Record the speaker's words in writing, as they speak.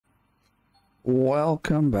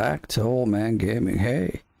Welcome back to Oldman Gaming.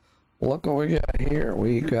 Hey, look what we got here.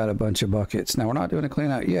 We got a bunch of buckets. Now, we're not doing a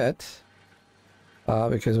clean out yet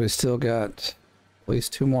because we still got at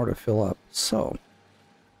least 2 more to fill up. So,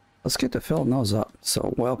 let's get to filling those up.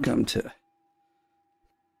 So, welcome to...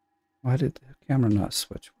 Why did the camera not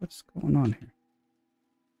switch? What's going on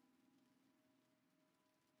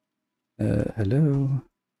here? Hello?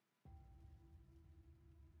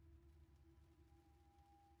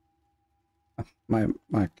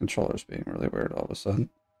 My controller's being really weird all of a sudden.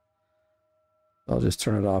 I'll just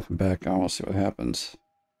turn it off and back on. We'll see what happens.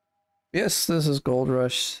 Yes, this is Gold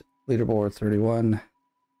Rush, leaderboard 31. In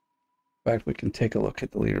fact, we can take a look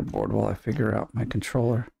at the leaderboard while I figure out my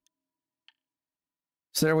controller.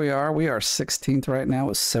 So there we are. We are 16th right now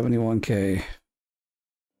with 71k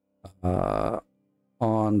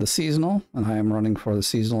on the seasonal, and I am running for the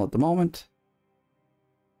seasonal at the moment.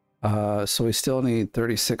 So we still need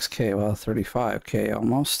 36k, well, 35k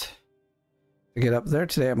almost to get up there.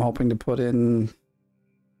 Today I'm hoping to put in,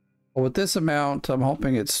 well, with this amount, I'm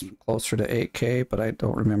hoping it's closer to 8k, but I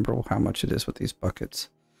don't remember how much it is with these buckets.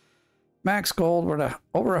 Max gold, we're at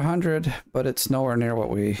over 100, but it's nowhere near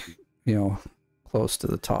what we, close to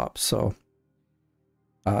the top. So,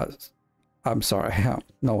 I'm sorry,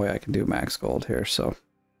 no way I can do max gold here. So,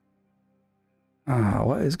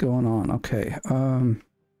 what is going on? Okay,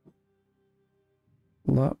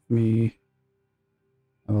 let me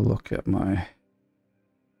have a look at my...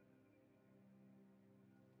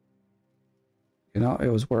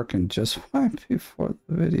 it was working just fine before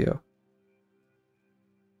the video.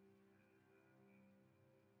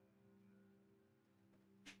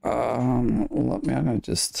 I'm gonna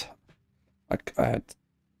just... I had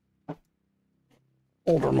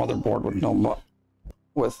older motherboard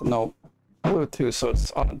with no Bluetooth, so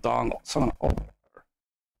it's on a dongle. So I'm gonna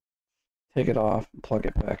take it off and plug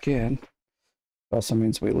it back in. It also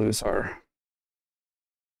means we lose our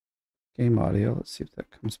game audio. Let's see if that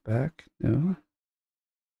comes back. No.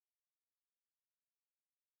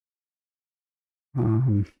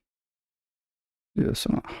 Do this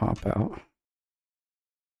and I'll hop out.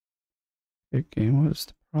 Hey, game, what is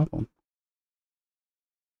the problem?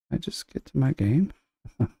 I just get to my game?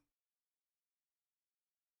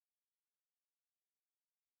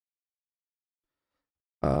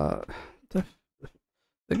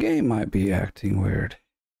 The game might be acting weird.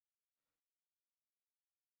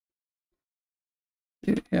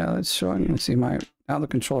 Yeah, it's showing. You see now the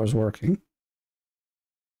controller's working.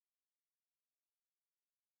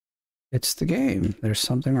 It's the game. There's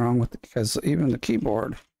something wrong with it because even the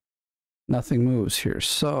keyboard, nothing moves here.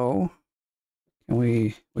 So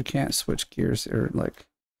we can't switch gears here. Like,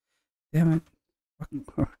 damn it,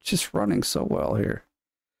 we're just running so well here.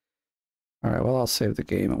 All right, well, I'll save the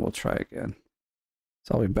game and we'll try again.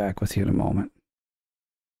 So I'll be back with you in a moment.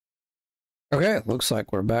 Okay, it looks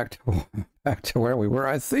like we're back to where we were.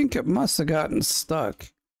 I think it must have gotten stuck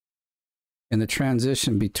in the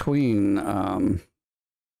transition between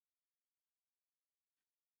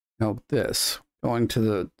this going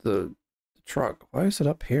to the truck. Why is it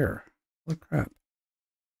up here? Holy crap.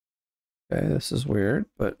 Okay, this is weird,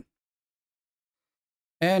 but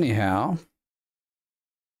anyhow,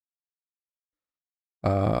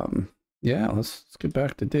 yeah, let's get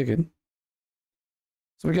back to digging.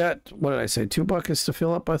 So we got, what did I say, 2 buckets to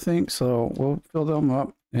fill up, I think. So we'll fill them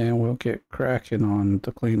up and we'll get cracking on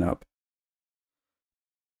the cleanup.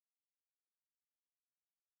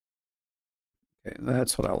 Okay,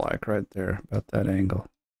 that's what I like right there about that angle.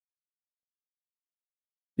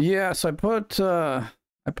 Yeah, so I put about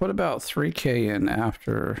 3k in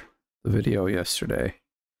after the video yesterday.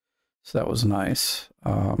 So that was nice.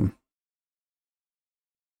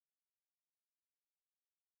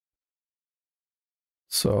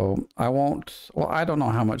 So I don't know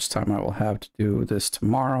how much time I will have to do this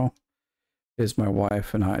tomorrow. Is my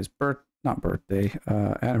wife and I's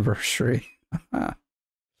anniversary.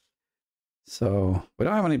 So we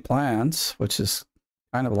don't have any plans, which is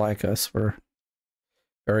kind of like us. We're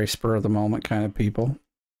very spur of the moment kind of people.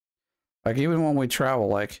 Like even when we travel,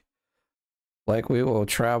 like we will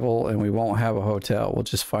travel and we won't have a hotel. We'll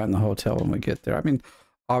just find the hotel when we get there. I mean,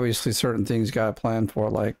 obviously certain things you got to plan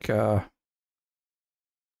for, like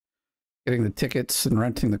getting the tickets and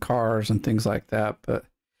renting the cars and things like that. But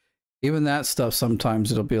even that stuff,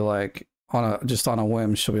 sometimes it'll be like just on a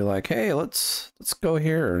whim. She'll be like, "Hey, let's go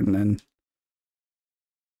here," and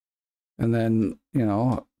then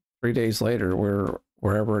 3 days later we're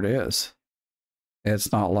wherever it is. And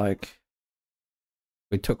it's not like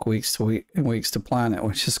we took weeks to plan it.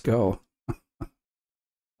 We just go.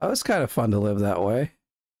 Oh, it's kind of fun to live that way.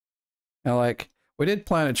 Like We did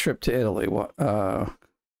plan a trip to Italy. What? Probably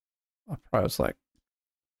was like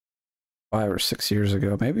 5 or 6 years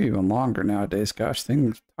ago, maybe even longer nowadays. Gosh,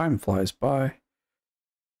 time flies by.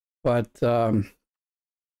 But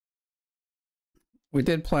we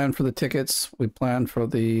did plan for the tickets. We planned for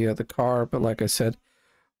the car, but like I said,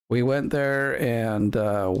 we went there and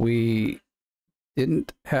we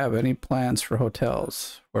didn't have any plans for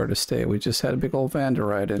hotels, where to stay. We just had a big old van to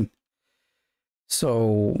ride in.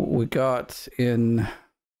 So we got in,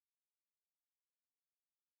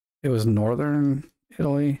 it was northern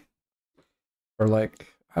Italy, or like,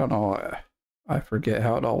 I don't know, I forget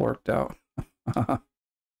how it all worked out.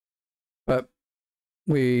 But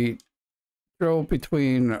we drove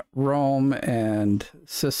between Rome and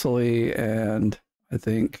Sicily, and I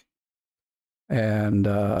think,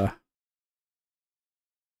 and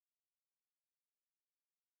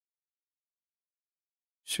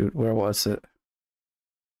shoot, where was it?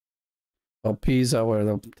 Well, Pisa, where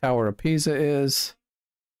the Tower of Pisa is.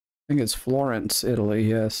 I think it's Florence, Italy.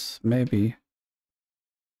 Yes, maybe.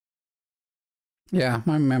 Yeah,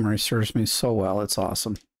 my memory serves me so well. It's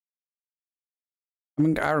awesome. I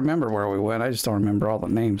mean, I remember where we went. I just don't remember all the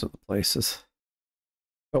names of the places.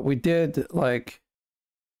 But we did, like,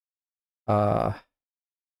 we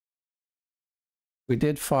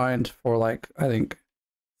did find for, like, I think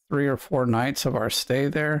 3 or 4 nights of our stay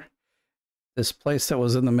there, this place that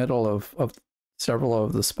was in the middle of several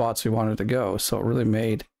of the spots we wanted to go. So it really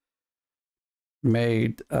made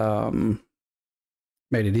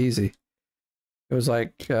it easy. It was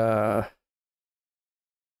like, it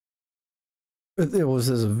was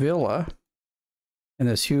this villa in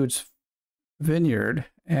this huge vineyard,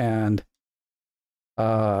 and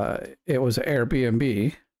it was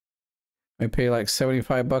Airbnb. We paid like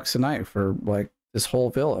 $75 a night for like this whole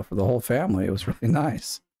villa for the whole family. It was really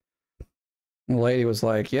nice. And the lady was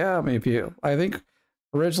like, yeah, I mean, I think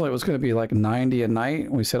originally it was going to be like 90 a night.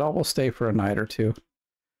 And we said, oh, we'll stay for a night or two.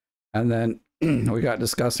 And then we got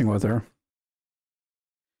discussing with her.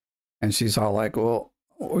 And she's all like, well,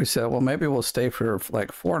 we said, well, maybe we'll stay for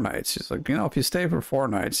like 4 nights. She's like, if you stay for 4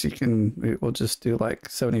 nights, we'll just do like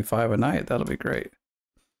 75 a night. That'll be great.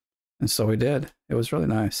 And so we did. It was really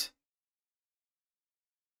nice.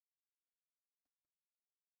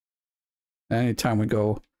 Anytime we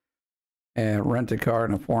go and rent a car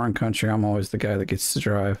in a foreign country, I'm always the guy that gets to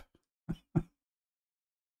drive.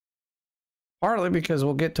 Partly because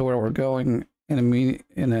we'll get to where we're going in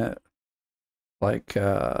a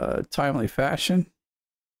timely fashion.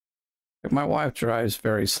 My wife drives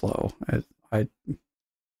very slow.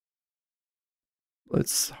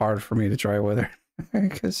 It's hard for me to drive with her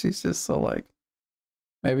because she's just so like,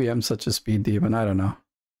 maybe I'm such a speed demon. I don't know.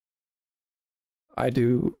 I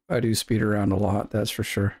do speed around a lot, that's for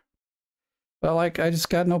sure. But like, I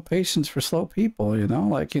just got no patience for slow people,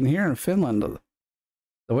 like in here in Finland,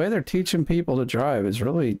 the way they're teaching people to drive is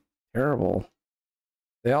really terrible.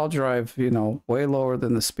 They all drive, way lower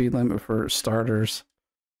than the speed limit for starters.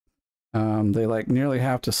 They like nearly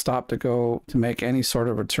have to stop to make any sort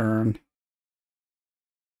of a turn.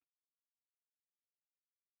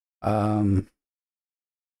 I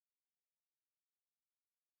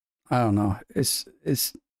don't know. It's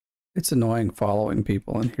annoying following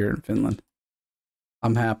people in here in Finland.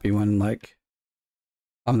 I'm happy when like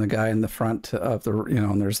I'm the guy in the front of the,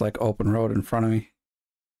 and there's like open road in front of me,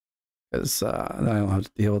 because I don't have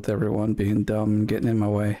to deal with everyone being dumb and getting in my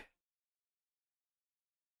way.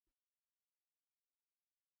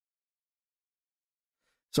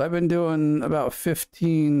 So I've been doing about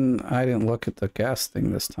 15. I didn't look at the gas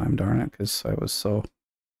thing this time, darn it, because I was so.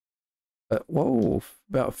 But whoa,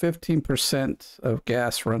 about 15% of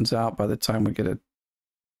gas runs out by the time we get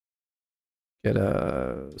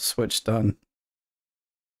a switch done.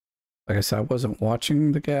 Like I said, I wasn't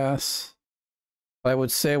watching the gas. I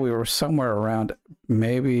would say we were somewhere around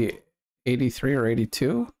maybe 83 or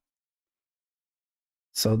 82.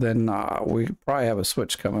 So then we probably have a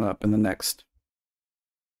switch coming up in the next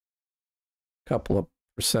couple of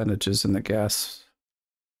percentages in the gas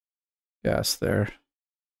there. If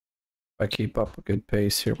I keep up a good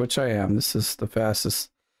pace here, which I am. This is the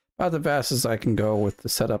fastest, about the fastest I can go with the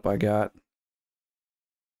setup I got.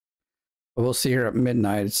 But we'll see here at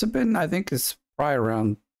midnight. It's been, I think it's probably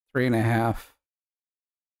around 3.5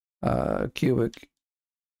 cubic,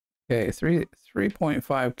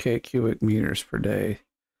 3.5K cubic meters per day,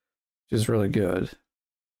 which is really good.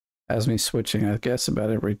 Has me switching, I guess,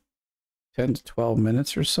 about every 10 to 12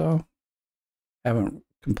 minutes or so. Haven't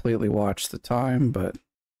completely watched the time, but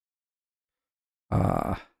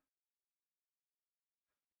so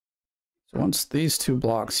once these 2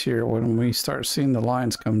 blocks here, when we start seeing the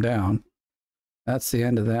lines come down, That's the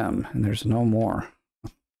end of them, and there's no more.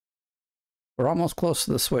 We're almost close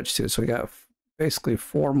to the switch too, so we got basically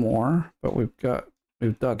 4 more, but we've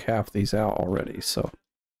dug half these out already, so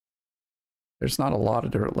there's not a lot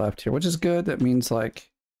of dirt left here, which is good. That means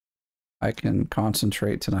like I can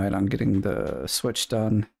concentrate tonight on getting the switch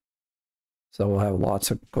done, so we'll have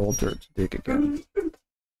lots of gold dirt to dig again.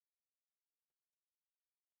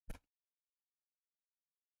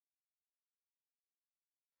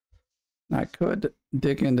 I could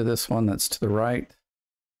dig into this one that's to the right.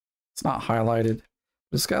 It's not highlighted.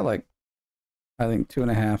 It's got like, I think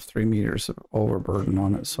 2.5, 3 meters of overburden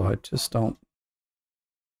on it, so I just don't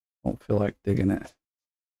feel like digging it.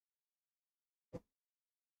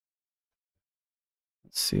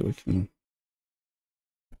 Let's see if we can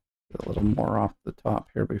get a little more off the top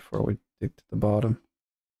here before we dig to the bottom.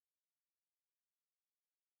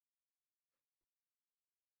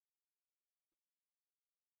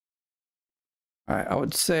 All right, I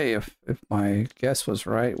would say if my guess was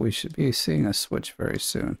right, we should be seeing a switch very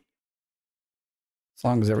soon. As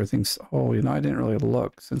long as everything's... Oh, you know, I didn't really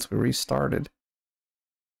look since we restarted.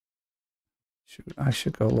 Shoot, I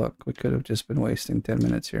should go look. We could have just been wasting 10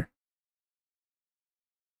 minutes here.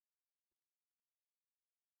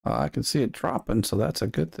 I can see it dropping, so that's a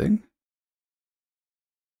good thing.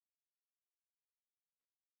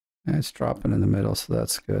 And it's dropping in the middle, so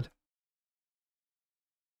that's good.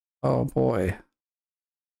 Oh boy.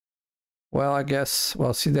 Well, I guess,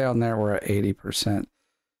 well, see down there we're at 80%.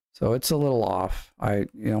 So it's a little off.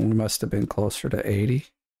 We must have been closer to 80.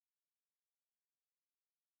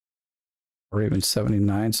 Or even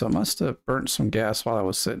 79. So it must have burnt some gas while I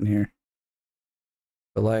was sitting here.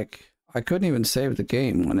 But like, I couldn't even save the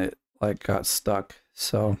game when it like got stuck.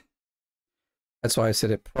 So that's why I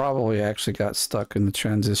said it probably actually got stuck in the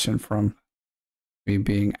transition from me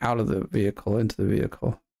being out of the vehicle into the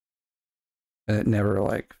vehicle. And it never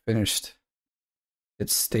like finished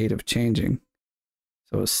its state of changing.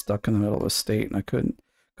 So it was stuck in the middle of a state, and I couldn't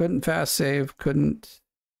fast save, couldn't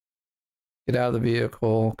get out of the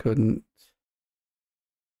vehicle, couldn't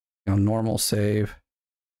normal save.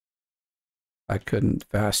 I couldn't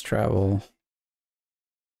fast travel.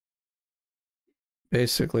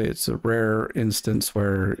 Basically, it's a rare instance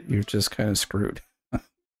where you're just kind of screwed. I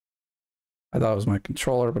thought it was my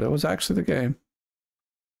controller, but it was actually the game.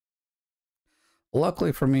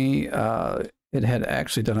 Luckily for me, it had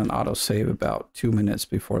actually done an autosave about 2 minutes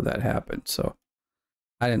before that happened, so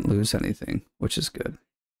I didn't lose anything, which is good.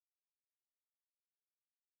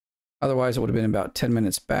 Otherwise, it would have been about 10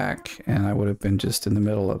 minutes back, and I would have been just in the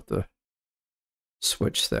middle of the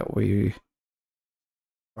switch that we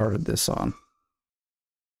started this on.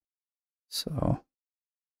 So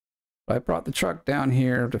I brought the truck down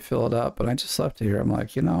here to fill it up, and I just left it here. I'm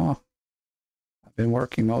like, I've been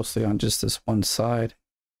working mostly on just this one side.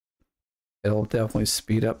 It'll definitely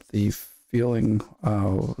speed up the feeling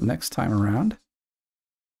next time around.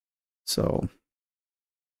 So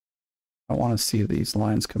I want to see these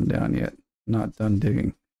lines come down yet. I'm not done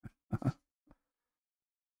digging.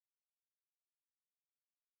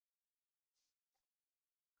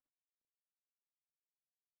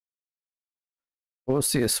 We'll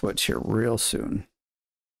see a switch here real soon.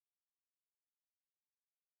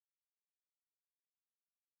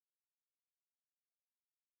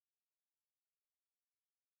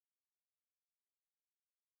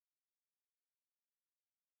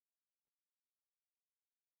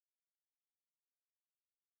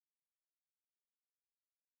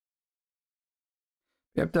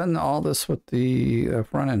 I've done all this with the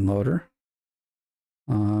front end loader.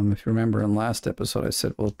 If you remember in last episode, I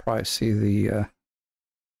said we'll probably see the,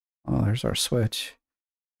 oh, there's our switch.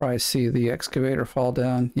 Probably see the excavator fall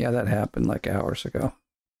down. Yeah, that happened like hours ago.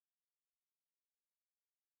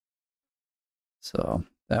 So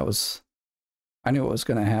that was, I knew it was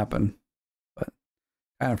going to happen, but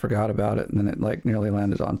kind of forgot about it. And then it like nearly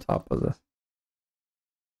landed on top of the,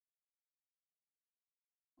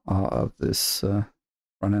 of this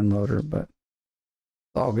front end loader, but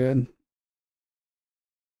it's all good.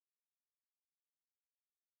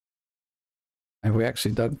 If we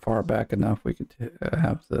actually dug far back enough, we could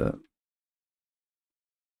have the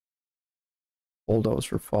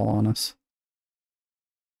bulldozer fall on us.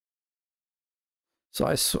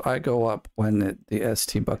 So I go up when the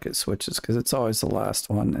ST bucket switches, because it's always the last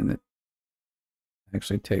one, and it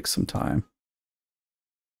actually takes some time.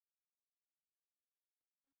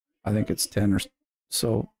 I think it's 10 or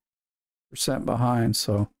so percent behind,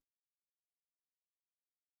 so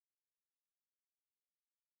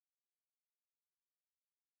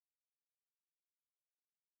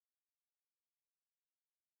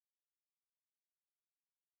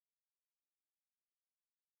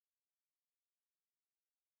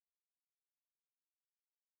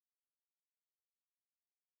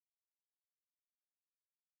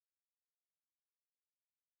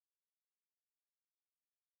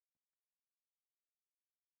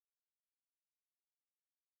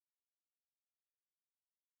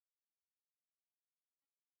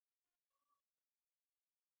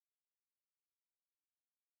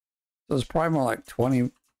So it's probably more like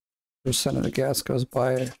 20% of the gas goes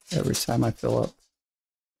by every time I fill up.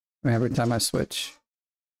 I mean, every time I switch.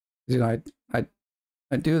 You know, I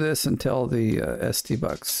do this until the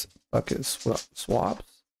bucket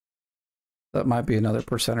swaps. That might be another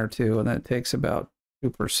percent or two, and then it takes about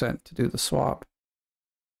 2% to do the swap.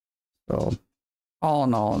 So all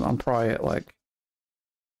in all, I'm probably at like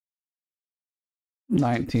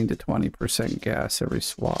 19 to 20% gas every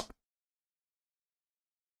swap.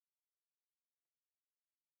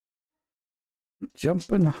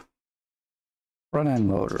 Jumping front end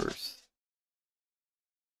loaders.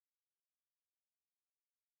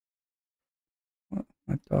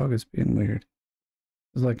 My dog is being weird.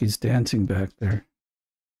 It's like he's dancing back there.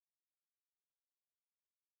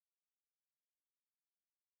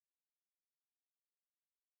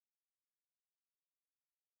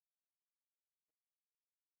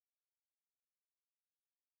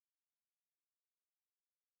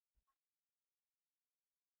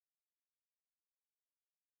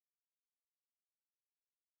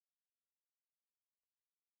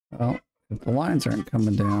 Well, if the lines aren't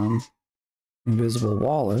coming down, invisible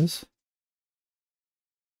wall is.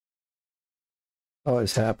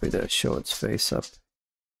 Always happy to show its face up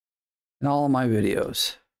in all of my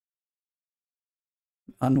videos.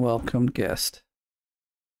 Unwelcome guest.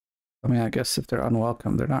 I mean, I guess if they're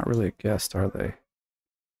unwelcome, they're not really a guest, are they?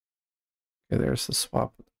 Okay, there's the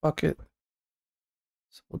swap with the bucket.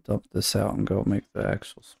 So we'll dump this out and go make the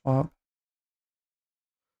actual swap.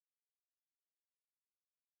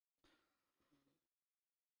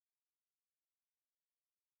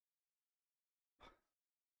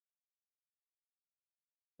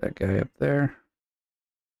 That guy up there.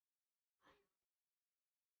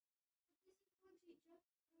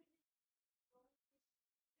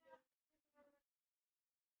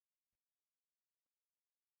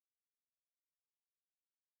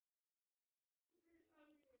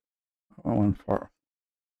 I went far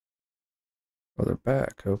further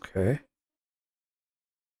back. Okay.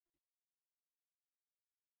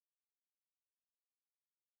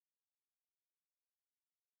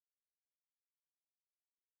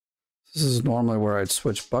 This is normally where I'd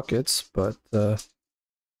switch buckets, but you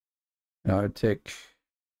know, I'd take.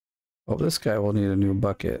 Oh, this guy will need a new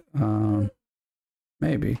bucket.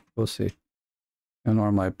 Maybe we'll see. And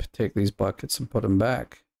normally I take these buckets and put them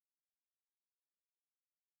back.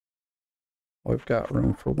 We've got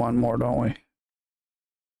room for one more, don't we?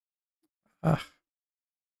 Ah.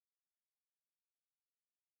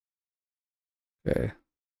 Okay.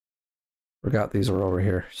 Forgot these were over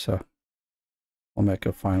here, so we'll make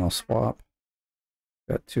a final swap.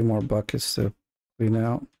 Got 2 more buckets to clean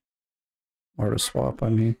out. Or to swap, I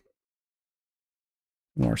mean.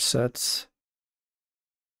 More sets.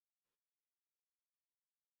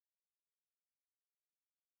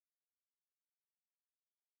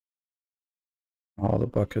 All the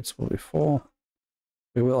buckets will be full.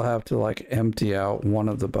 We will have to like empty out one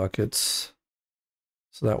of the buckets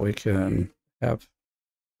so that we can have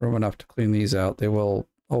room enough to clean these out. They will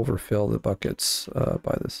overfill the buckets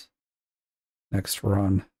by this next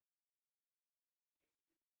run.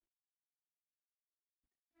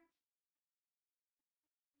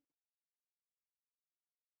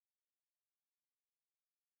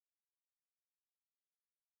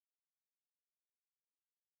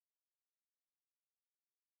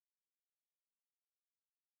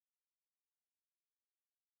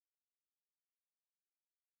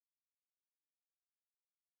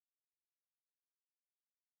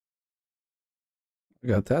 We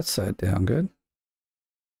got that side down good.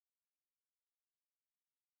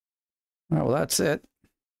 All right, well, that's it,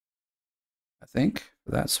 I think, for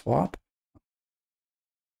that swap.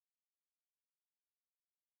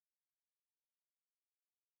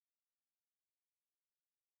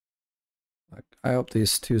 I hope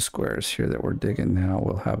these 2 squares here that we're digging now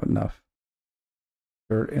will have enough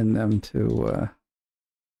dirt in them to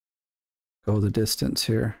go the distance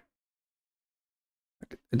here.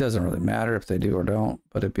 It doesn't really matter if they do or don't,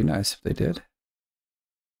 but it'd be nice if they did.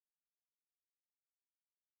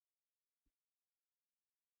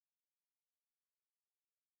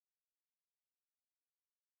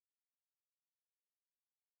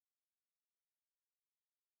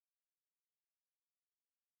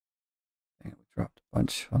 Dang, we dropped a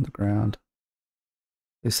bunch on the ground.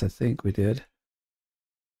 At least I think we did.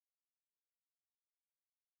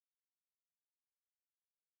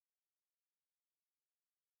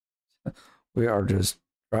 We are just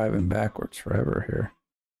driving backwards forever here.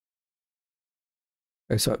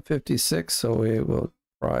 Okay, so at 56, so we will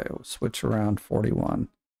probably switch around 41.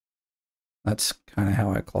 That's kind of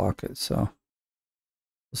how I clock it, so we'll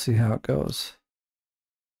see how it goes.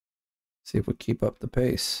 See if we keep up the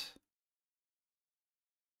pace.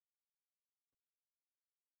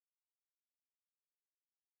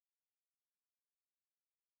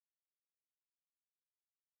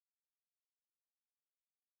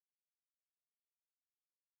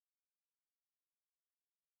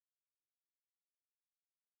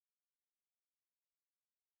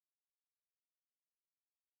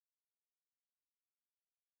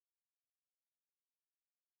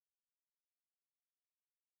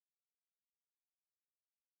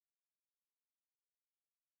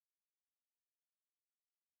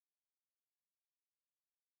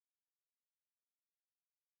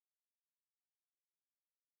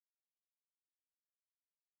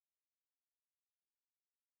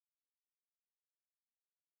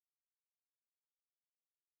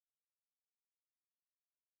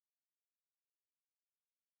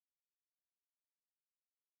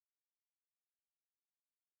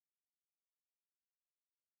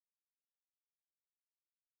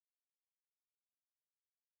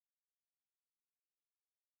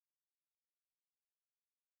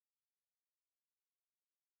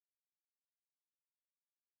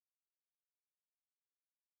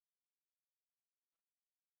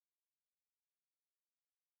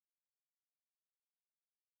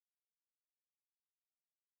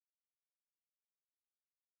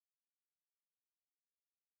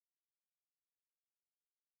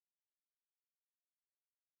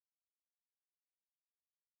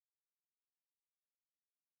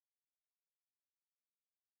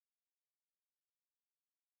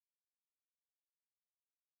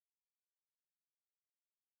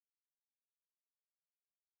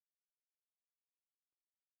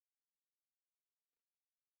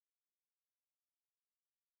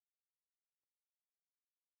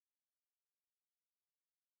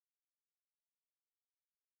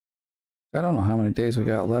 I don't know how many days we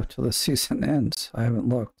got left till the season ends. I haven't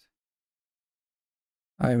looked.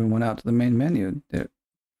 I even went out to the main menu.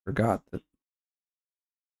 Forgot that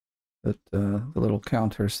the little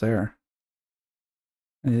counter's there.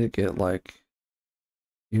 I need to get like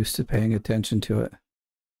used to paying attention to it.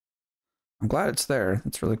 I'm glad it's there.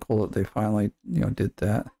 It's really cool that they finally, did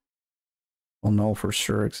that. We'll know for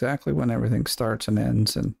sure exactly when everything starts and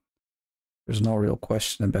ends, and there's no real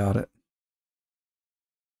question about it.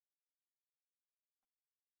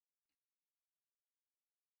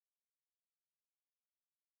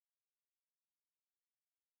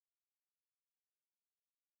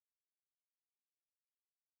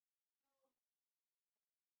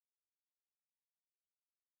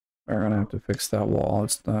 We're gonna have to fix that wall.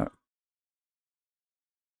 It's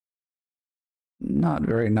not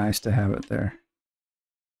very nice to have it there.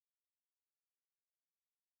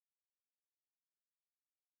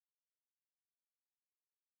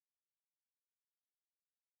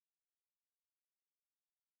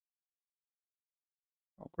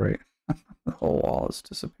 Oh, great. The whole wall has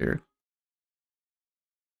disappeared.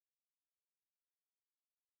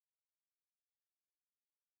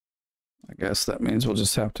 I guess that means we'll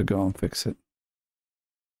just have to go and fix it.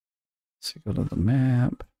 So go to the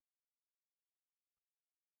map.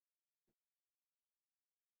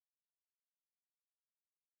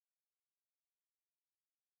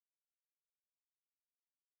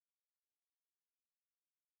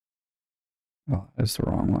 Oh, that's the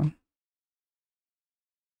wrong one.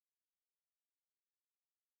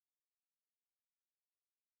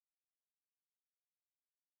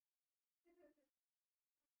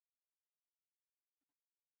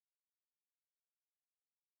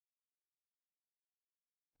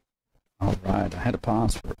 All right, I had to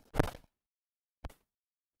pause for it.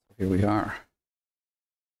 Here we are.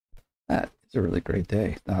 That is a really great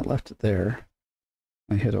day. I left it there.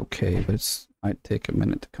 I hit OK, but it might take a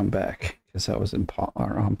minute to come back because I was on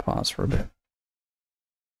pause for a bit.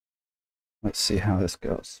 Let's see how this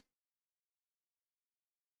goes.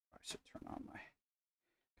 I should turn on my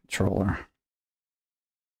controller.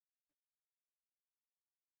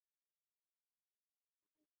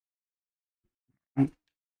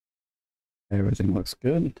 Everything looks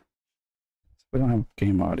good. We don't have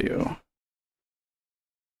game audio.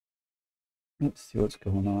 Let's see what's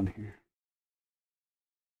going on here.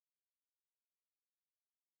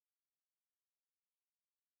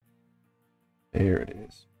 There it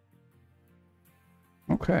is.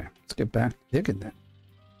 Okay, let's get back to digging then.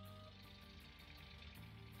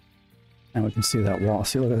 And we can see that wall.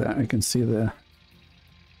 See, look at that. We can see it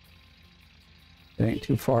ain't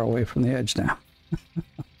too far away from the edge now.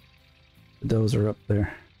 The does are up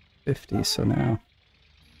there. 50, so now.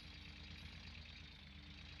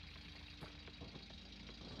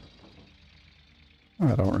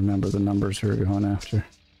 I don't remember the numbers we were going after.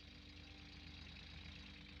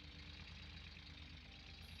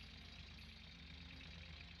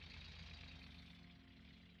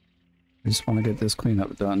 I just want to get this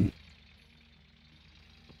cleanup done.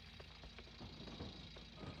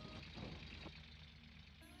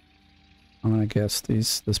 I'm gonna guess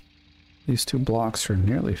these two blocks are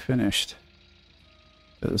nearly finished.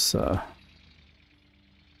 Because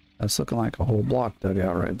that's looking like a whole block dug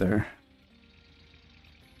out right there.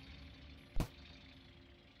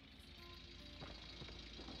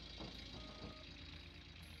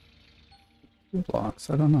 2 blocks,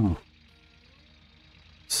 I don't know.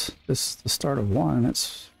 This is the start of one,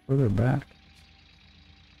 it's further back.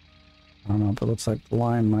 I don't know, but it looks like the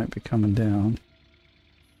line might be coming down.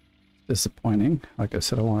 Disappointing. Like I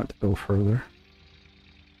said, I want it to go further.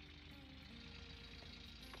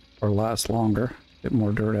 Or last longer. Get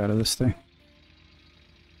more dirt out of this thing.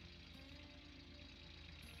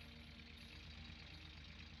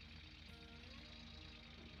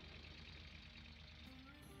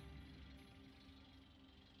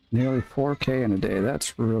 Nearly 4K in a day.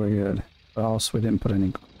 That's really good. But also, we didn't put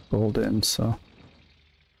any gold in, so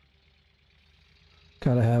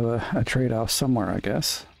gotta have a trade-off somewhere, I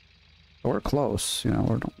guess. We're close, you know.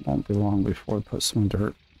 We won't be long before we put some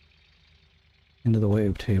dirt into the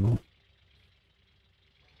wave table.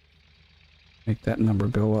 Make that number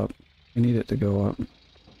go up. We need it to go up,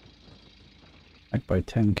 like by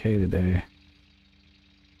 10K today.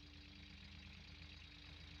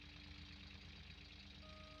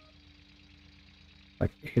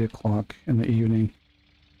 Like 8 o'clock in the evening.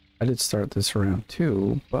 I did start this around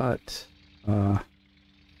 2, but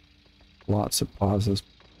lots of pauses.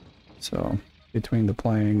 So between the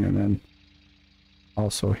playing and then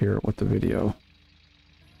also here with the video.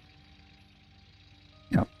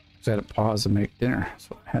 Yep, I had to pause and make dinner. That's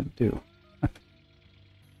what I had to do.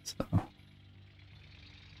 So.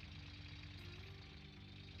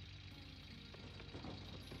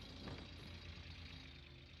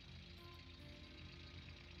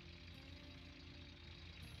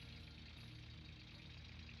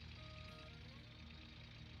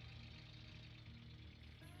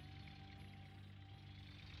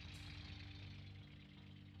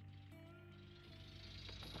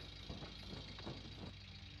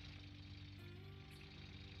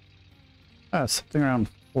 Something around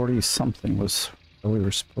 40 something was where we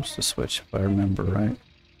were supposed to switch, if I remember right.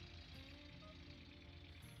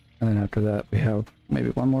 And then after that we have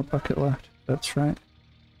maybe one more bucket left. That's right.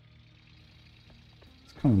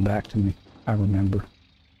 It's coming back to me. I remember.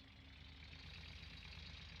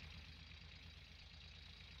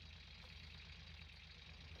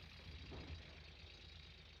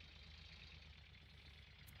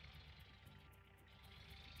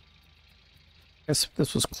 I guess if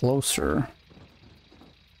this was closer,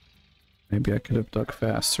 maybe I could have dug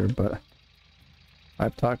faster, but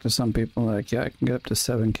I've talked to some people like, yeah, I can get up to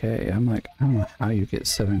 7K. I'm like, I don't know how you get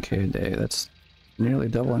 7K a day. That's nearly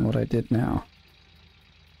doubling what I did now.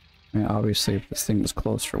 I mean, obviously, if this thing was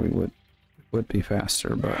closer, we would be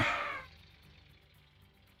faster, but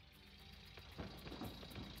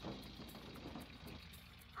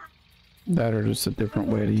that or just a different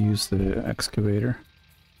way to use the excavator.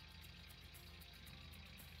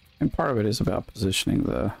 And part of it is about positioning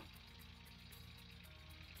the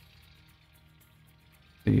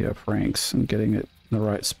franks and getting it in the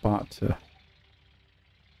right spot to.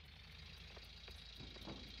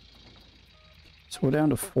 So we're down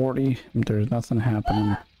to 40. There's nothing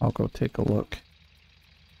happening. I'll go take a look.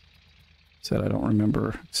 Said I don't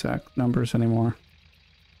remember exact numbers anymore.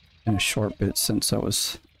 In a short bit since I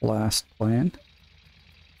was last playing.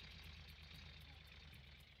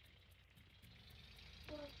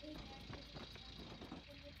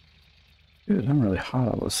 Dude, I'm really hot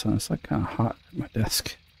all of a sudden. It's like kind of hot at my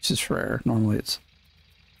desk, which is rare. Normally it's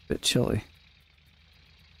a bit chilly.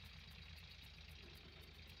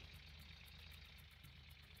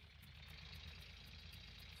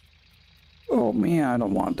 Oh man, I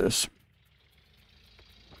don't want this.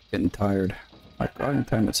 Getting tired. Like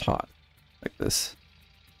anytime it's hot like this.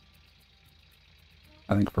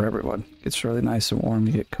 I think for everyone. It gets really nice and warm,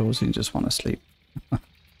 you get cozy and just want to sleep. Come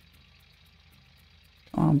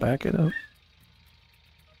on, back it up.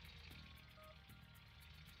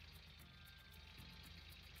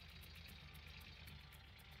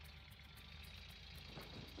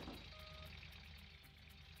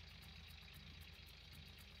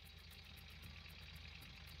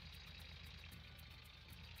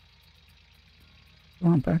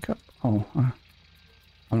 Come on, back up. Oh,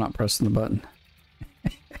 I'm not pressing the button.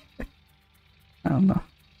 I don't know.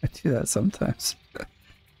 I do that sometimes.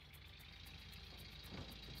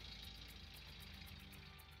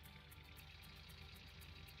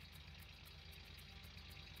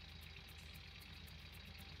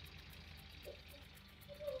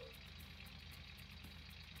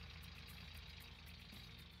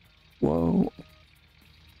 Whoa.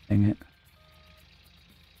 Dang it.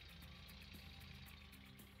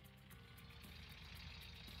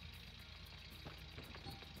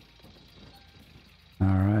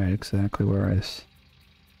 Alright, exactly where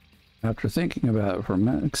after thinking about it for a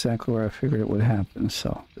minute, exactly where I figured it would happen,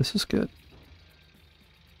 so this is good.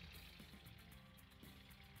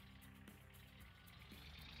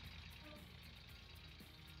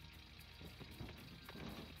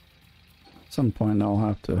 At some point I'll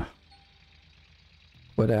have to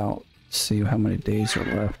put out, see how many days are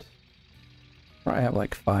left. Probably have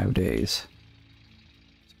like 5 days.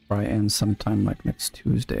 Probably end sometime like next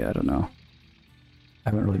Tuesday, I don't know. I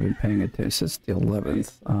haven't really been paying attention. It's the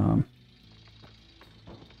 11th.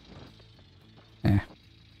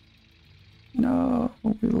 No,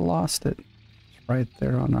 we lost it. It's right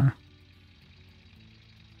there on our...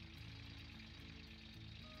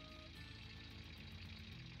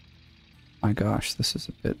 My gosh, this is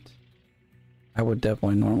a bit... I would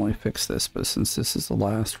definitely normally fix this, but since this is the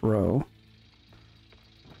last row,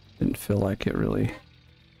 didn't feel like it really...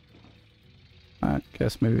 I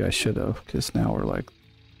guess maybe I should have, because now we're like...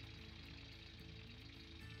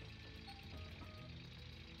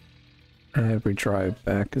 Every drive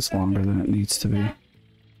back is longer than it needs to be.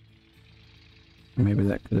 Maybe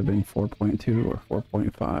that could have been 4.2 or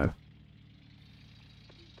 4.5.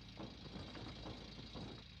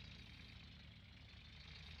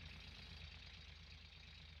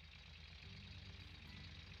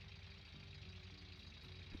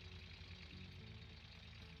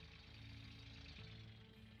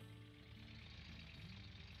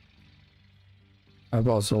 I've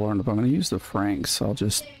also learned if I'm going to use the Franks, I'll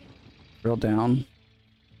just drill down,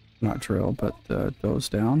 not drill, but doze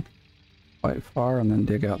down quite far and then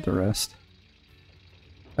dig out the rest.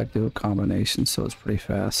 I do a combination, so it's pretty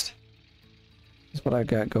fast. That's what I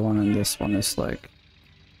got going in this one. Is like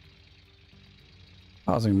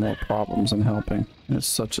causing more problems than helping. And it's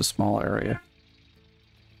such a small area.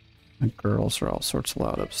 And girls are all sorts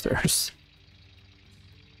loud upstairs.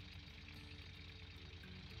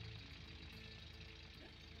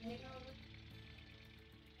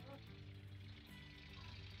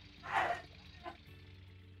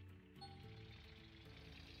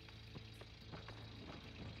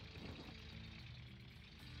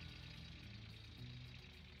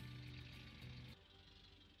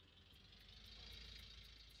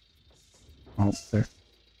 Oh, there.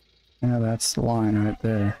 Yeah, that's the line right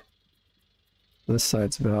there. This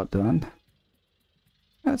side's about done.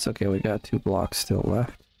 That's okay, we got 2 blocks still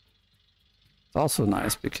left. It's also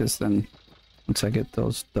nice because then once I get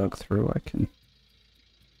those dug through, I can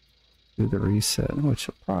do the reset, which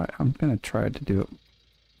I'm gonna try to do it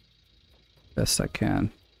best I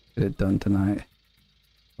can. Get it done tonight.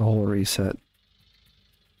 The whole reset.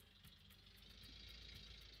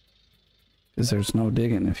 Because there's no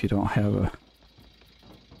digging if you don't have a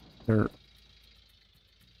dirt.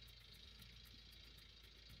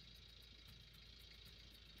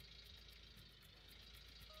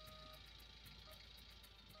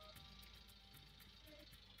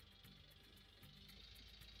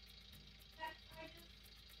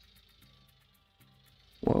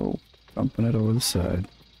 Whoa, dumping it over the side.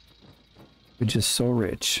 We're just so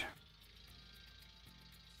rich.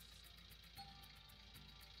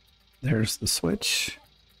 There's the switch.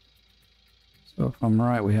 So if I'm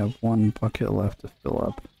right, we have 1 bucket left to fill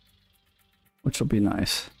up, which will be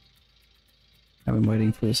nice. I've been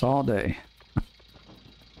waiting for this all day.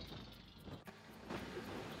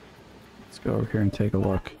 Let's go over here and take a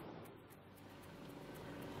look.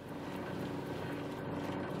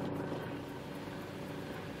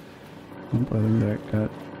 I think that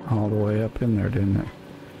got all the way up in there, didn't it?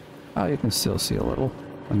 Oh, you can still see a little,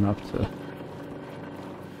 enough to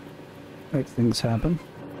make things happen.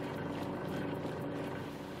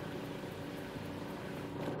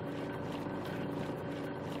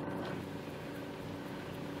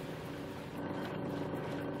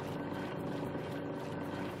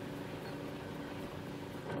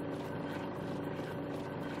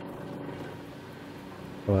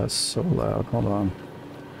 Oh, that's so loud. Hold on.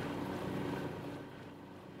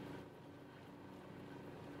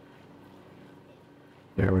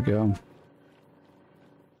 There we go.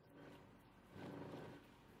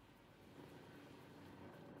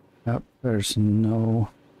 Yep, there's no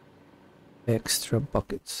extra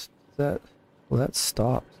buckets. Well, that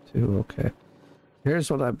stopped too. Okay.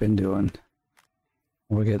 Here's what I've been doing.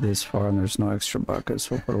 We'll get this far and there's no extra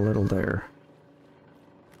buckets. We'll put a little there.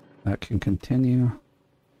 That can continue.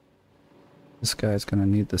 This guy's gonna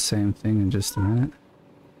need the same thing in just a minute.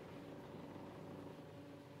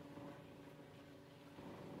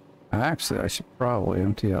 actually, I should probably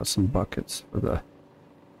empty out some buckets for the...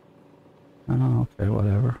 Oh, okay,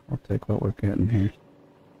 whatever. We'll take what we're getting here.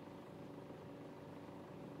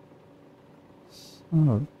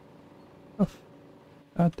 Oh,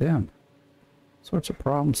 god damn. Sorts of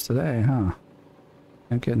problems today, huh?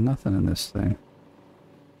 Can't get nothing in this thing.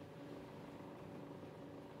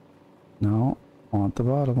 No, want the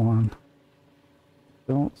bottom one.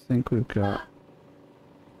 Don't think we've got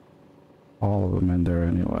all of them in there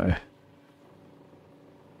anyway.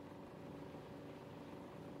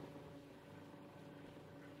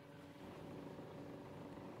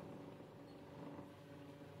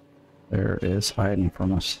 There it is, hiding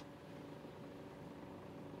from us.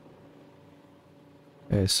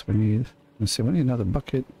 Okay, so we need, let's see, we need another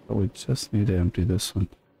bucket, but we just need to empty this one.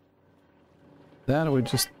 That or we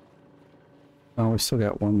just, oh, we still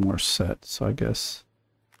got one more set, so I guess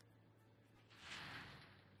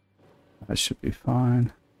that should be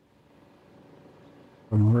fine.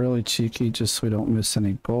 I'm really cheeky just so we don't miss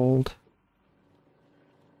any gold.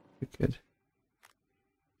 We could.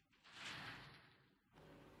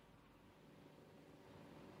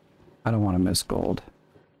 I don't want to miss gold.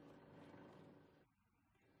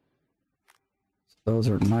 So those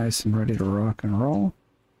are nice and ready to rock and roll.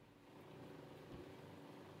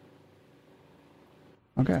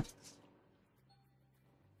 Okay.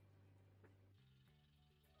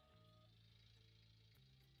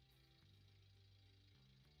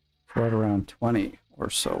 Right around 20 or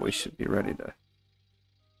so, we should be ready to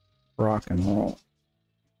rock and roll.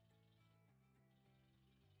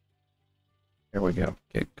 Here we go.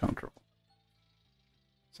 Get comfortable.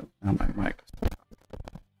 So now my mic.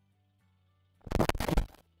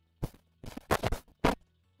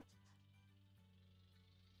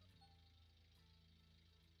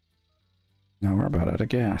 Now we're about out of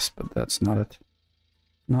gas, but that's not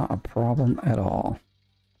a problem at all.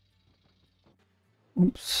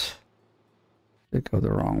 Oops. Did go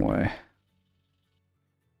the wrong way.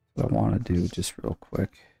 What I want to do just real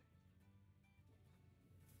quick.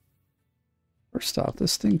 First off,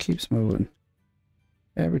 this thing keeps moving.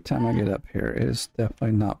 Every time I get up here, it is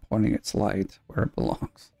definitely not pointing its light where it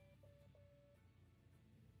belongs.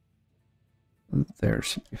 There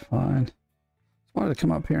should be fine. Just wanted to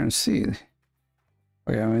come up here and see.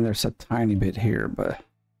 Okay, I mean, there's a tiny bit here, but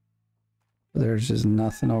there's just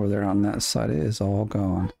nothing over there on that side. It is all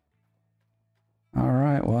gone.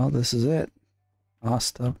 Alright, well, this is it.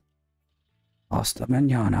 Hasta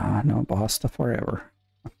mañana. No, basta forever.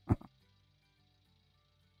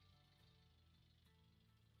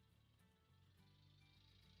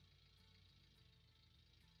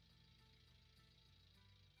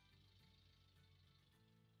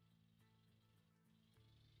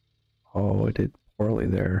 Oh, it did poorly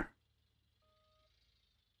there.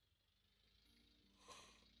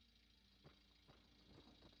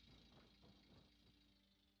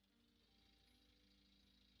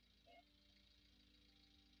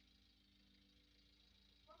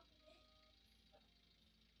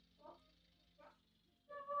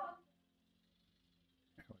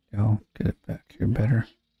 There we go. Get it back here better.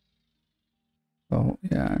 Oh,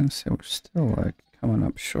 yeah, and see, we're still like coming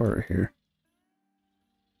up short here.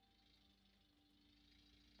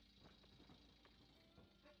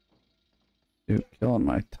 Dude, killing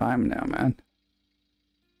my time now, man.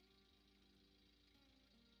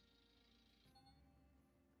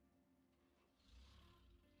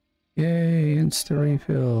 Yay, insta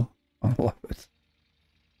refill. I love it.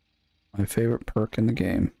 My favorite perk in the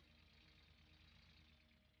game.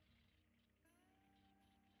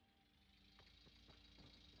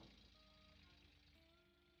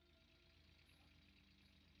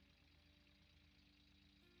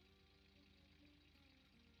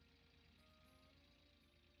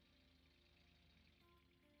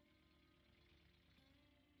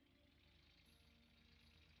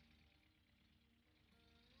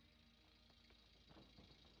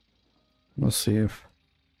 We'll see if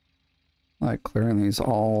like clearing these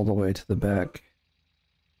all the way to the back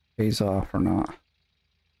pays off or not.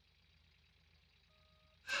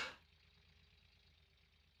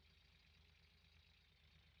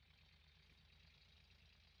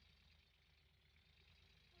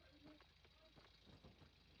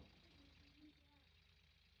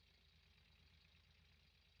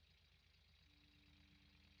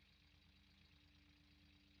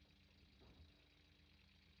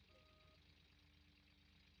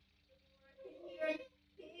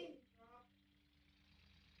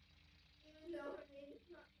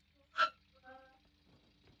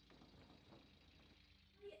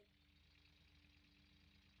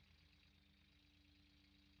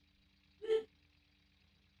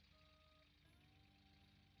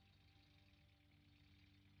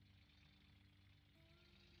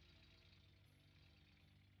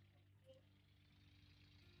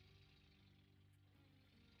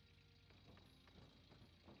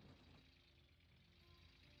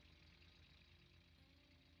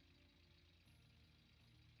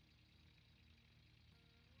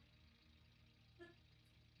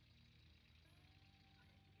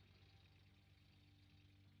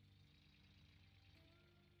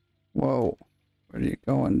 Whoa. Where are you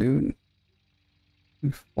going, dude?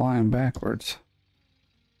 You're flying backwards.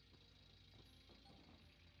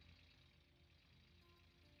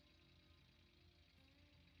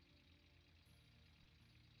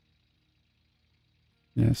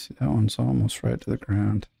 Yes, that one's almost right to the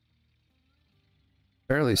ground.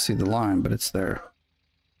 Barely see the line, but it's there.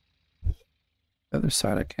 The other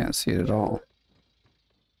side, I can't see it at all.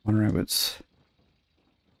 Wondering if it's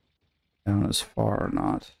down as far or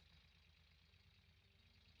not.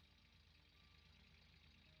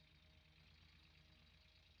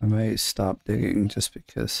 I may stop digging just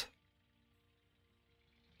because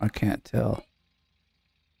I can't tell.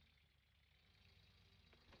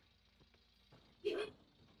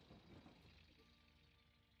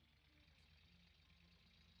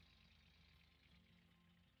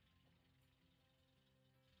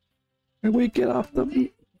 Hey, we get off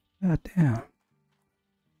the... God damn.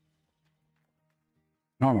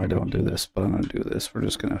 Normally I don't do this, but I'm going to do this. We're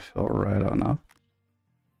just going to fill right on up.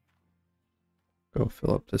 Go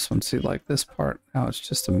fill up this one. See, like this part, now it's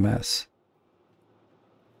just a mess.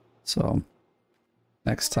 So,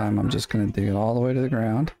 next time I'm just going to dig it all the way to the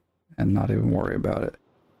ground and not even worry about it.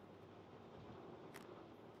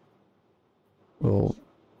 We'll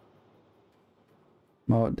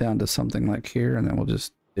mow it down to something like here, and then we'll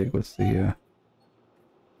just dig with the...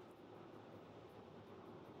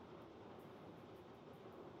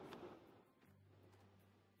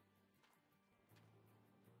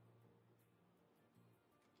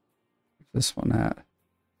 this one at.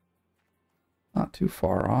 Not too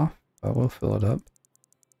far off, but we'll fill it up.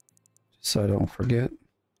 Just so I don't forget.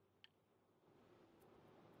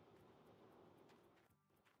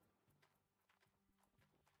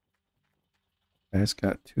 Guy's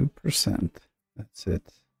got 2%. That's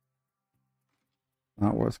it.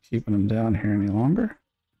 Not worth keeping them down here any longer.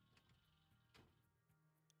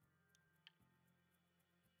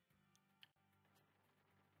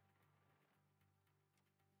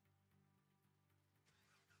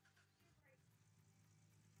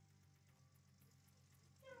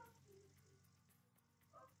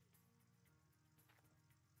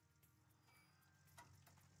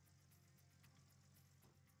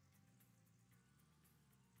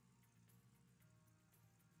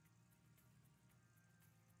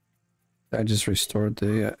 I just restored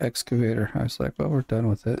the excavator. I was like, well, we're done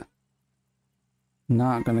with it.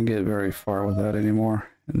 Not going to get very far with that anymore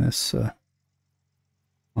in this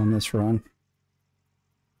on this run.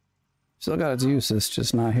 Still got its uses,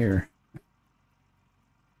 just not here.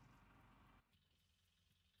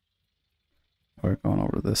 We're going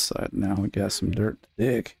over to this side now. We got some dirt to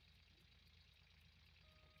dig.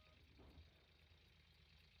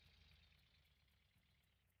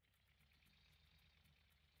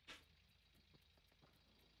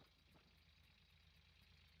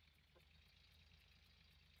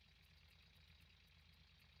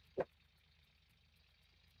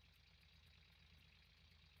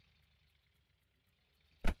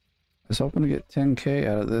 I was hoping to get 10K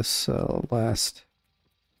out of this last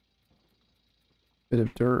bit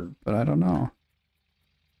of dirt, but I don't know.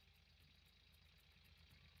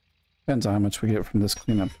 Depends on how much we get from this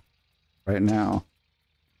cleanup right now.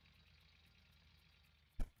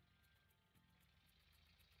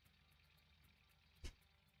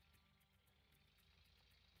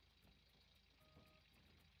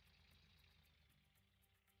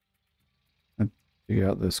 I'd dig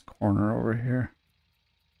out this corner over here.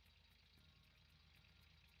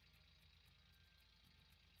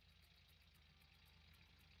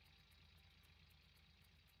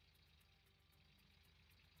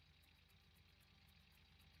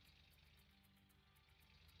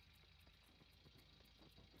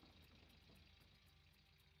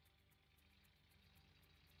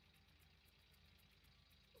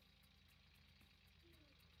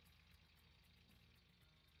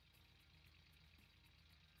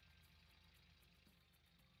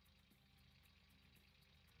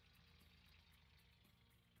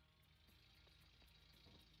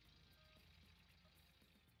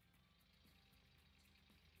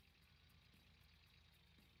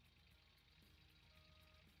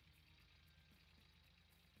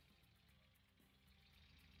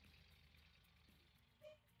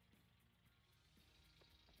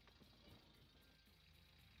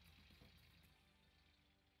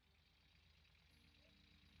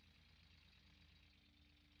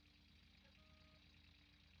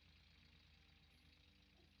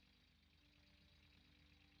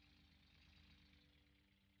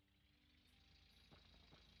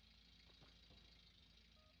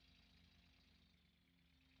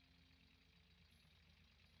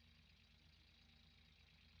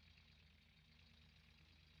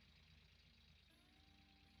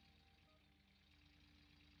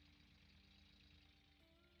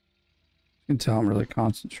 can tell I'm really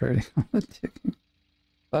concentrating on the digging.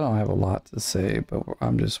 I don't have a lot to say, but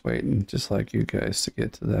I'm just waiting, just like you guys, to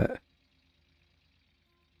get to that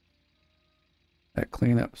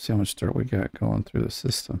cleanup. See how much dirt we got going through the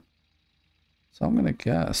system. So I'm gonna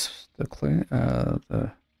guess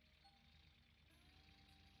the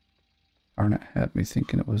Arnett had me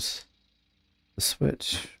thinking it was the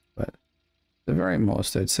switch, but the very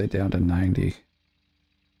most I'd say down to 90.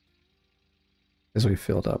 As we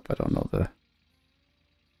filled up, I don't know the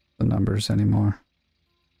numbers anymore.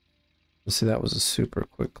 You'll see that was a super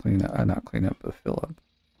quick cleanup, not cleanup, but fill up.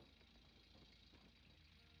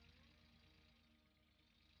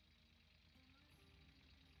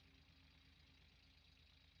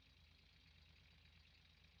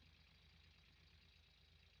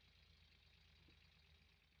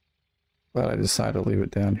 But I decided to leave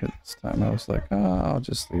it down here this time. I was like, oh, I'll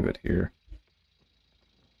just leave it here.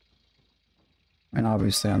 And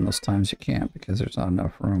obviously on those times you can't because there's not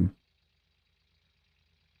enough room.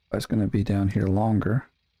 If I was going to be down here longer,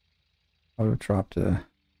 I would have dropped a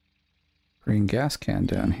green gas can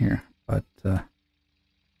down here. But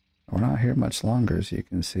we're not here much longer, as you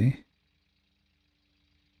can see.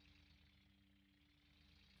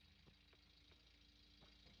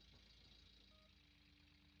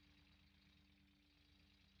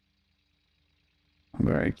 I'm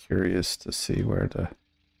very curious to see where to...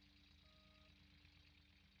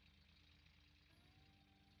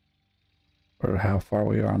 or how far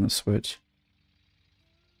we are on the switch.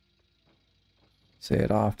 Say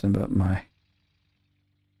it often, but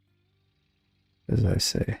as I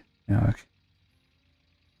say, you know,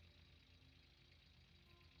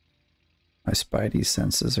 my spidey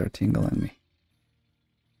senses are tingling me.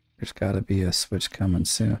 There's got to be a switch coming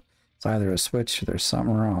soon. It's either a switch or there's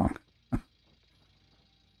something wrong.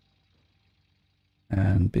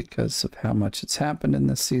 And because of how much it's happened in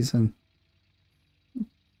this season,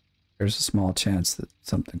 there's a small chance that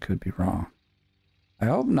something could be wrong. I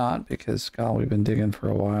hope not, because, God, we've been digging for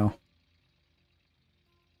a while.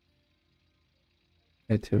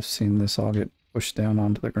 Hate to have seen this all get pushed down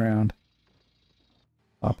onto the ground.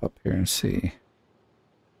 Pop up here and see.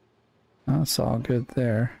 Oh, it's all good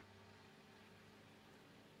there.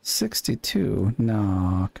 62?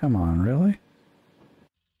 No, come on, really?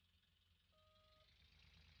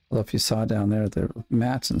 Well, if you saw down there, the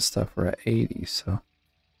mats and stuff were at 80, so...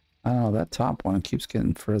 I don't know, that top one keeps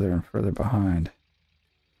getting further and further behind.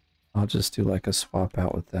 I'll just do like a swap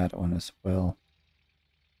out with that one as well.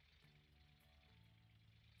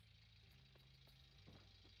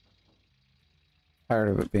 Tired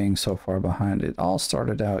of it being so far behind. It all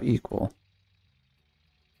started out equal.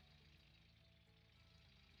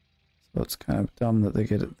 So it's kind of dumb that they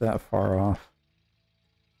get it that far off.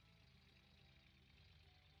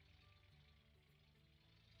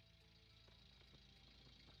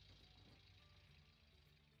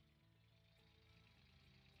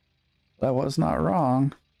 That was not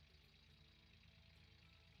wrong.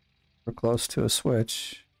 We're close to a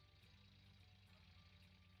switch.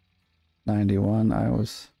 91, I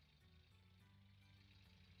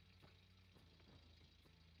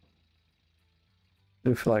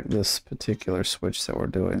do feel like this particular switch that we're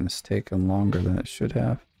doing is taking longer than it should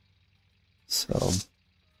have. So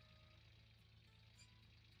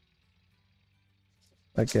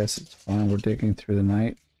I guess it's fine. We're digging through the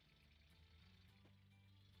night.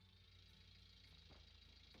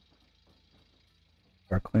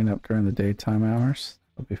 Our cleanup during the daytime hours.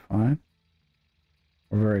 That'll be fine.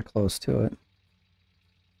 We're very close to it.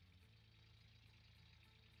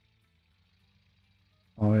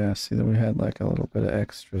 Oh yeah, see that we had like a little bit of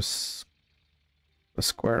extra a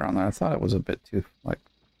square on there. I thought it was a bit too like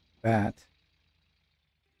fat.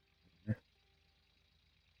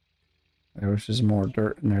 There was just more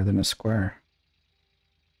dirt in there than a square.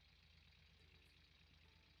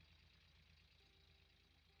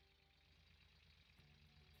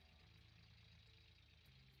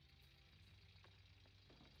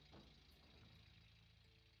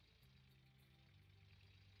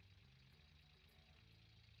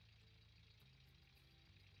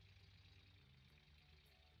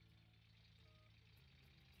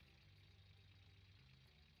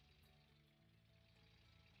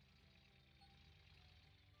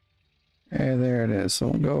 Hey, there it is. So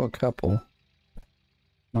we'll go a couple.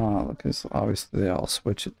 Because obviously they all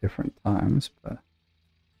switch at different times, but...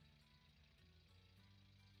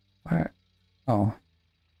 Alright. Oh.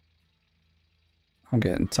 I'm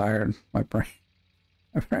getting tired. My brain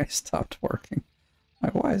stopped working.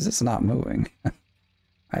 Like, why is this not moving?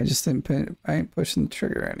 I just didn't I ain't pushing the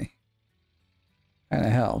trigger any. Kinda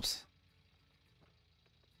helps.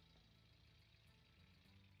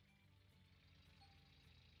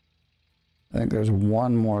 I think there's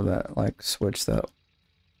one more that like switch that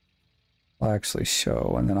will actually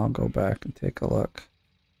show, and then I'll go back and take a look.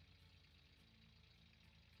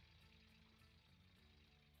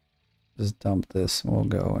 Just dump this and we'll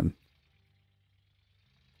go, and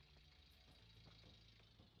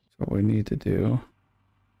that's what we need to do.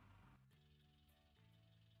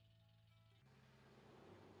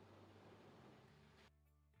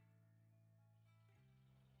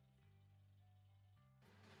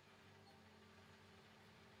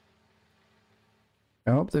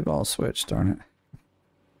 I hope they've all switched, darn it.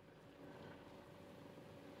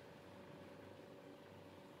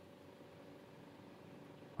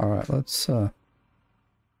 Alright, let's not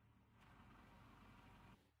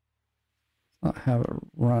have it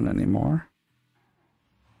run anymore.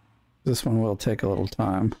 This one will take a little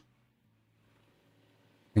time.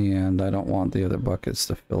 And I don't want the other buckets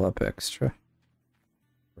to fill up extra.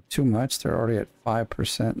 Or too much, they're already at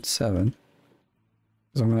 5%, 7.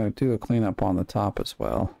 Because I'm going to do a cleanup on the top as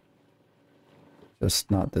well.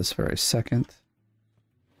 Just not this very second.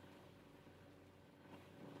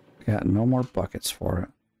 Got no more buckets for it.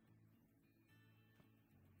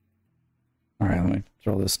 Alright, let me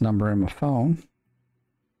throw this number in my phone.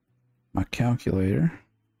 My calculator.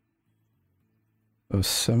 So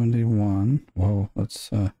 71. Whoa,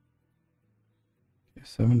 let's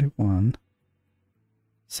 71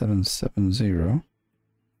 770.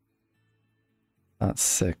 That's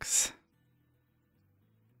 6.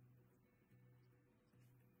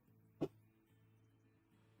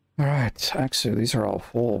 Alright, actually these are all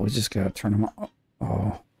full. We just gotta turn them on.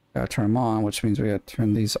 Oh, gotta turn them on, which means we gotta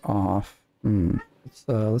turn these off.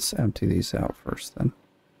 Let's empty these out first then.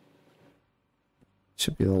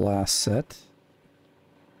 Should be the last set.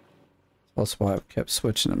 That's why I've kept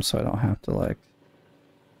switching them, so I don't have to like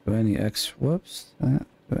do any extra do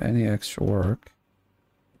any extra work.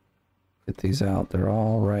 Get these out. They're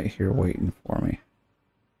all right here waiting for me.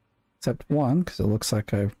 Except one, because it looks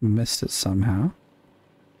like I've missed it somehow.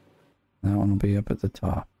 That one will be up at the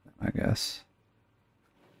top, I guess.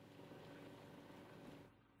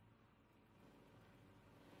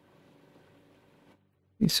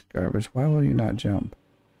 Piece of garbage. Why will you not jump?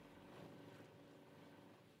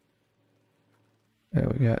 Yeah,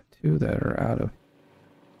 we got 2 that are out of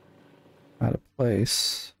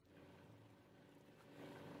place.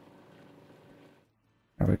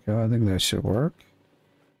 There we go. I think that should work.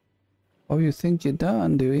 Oh, you think you're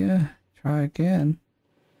done, do you? Try again.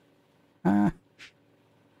 Ah.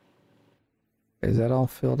 Is that all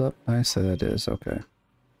filled up nicely? That is. Okay.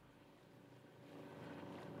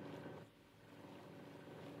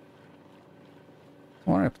 I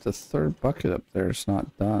wonder if the third bucket up there is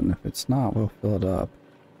not done. If it's not, we'll fill it up.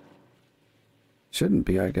 Shouldn't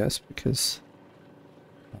be, I guess, because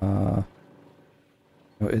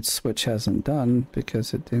its switch hasn't done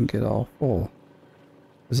because it didn't get all full.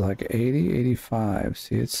 It was like 80, 85.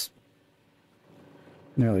 See, it's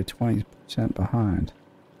nearly 20% behind.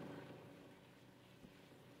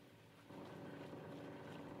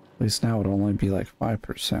 At least now it'll only be like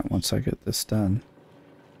 5% once I get this done.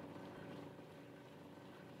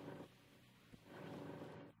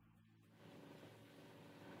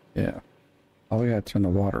 Yeah. Oh, we gotta turn the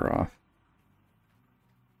water off.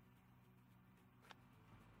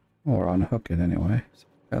 Or unhook it anyway. So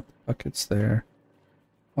got the buckets there.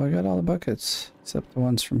 Oh, I got all the buckets except the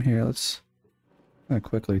ones from here. Let's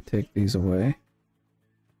quickly take these away.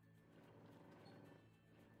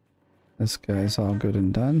 This guy's all good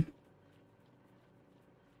and done.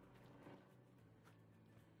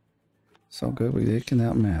 So good, we taking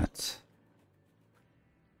out mats.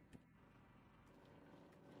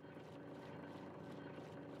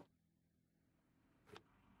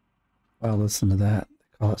 Well, listen to that.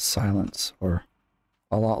 They call it silence, or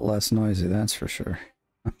a lot less noisy, that's for sure.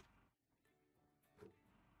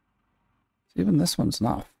 Even this one's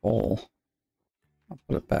not full. I'll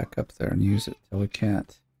put it back up there and use it till we can't.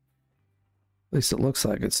 At least it looks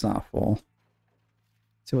like it's not full.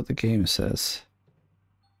 See what the game says.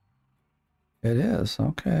 It is,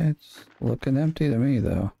 okay. It's looking empty to me,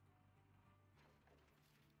 though.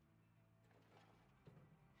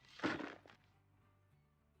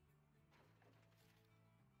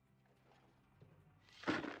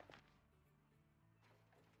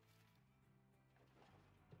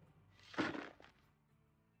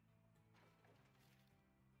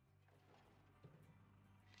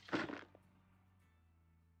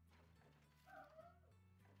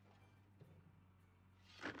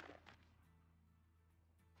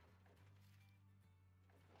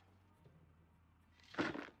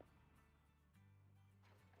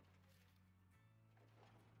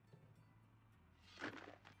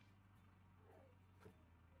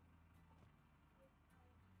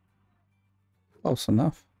 Close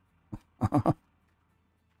enough.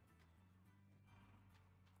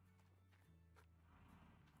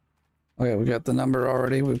 Okay, we got the number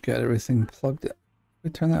already. We've got everything plugged in. We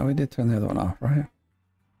did turn the other one off, right?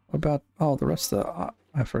 What about, oh, the rest of the,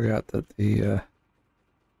 I forgot that the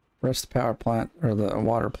rest of the power plant, or the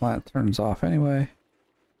water plant turns off anyway.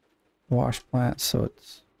 Wash plant, so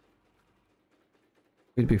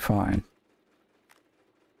we'd be fine.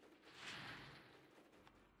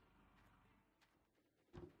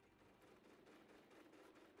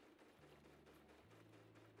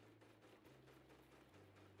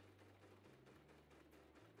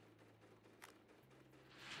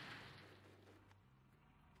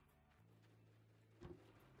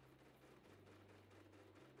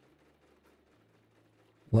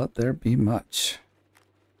 Let there be much.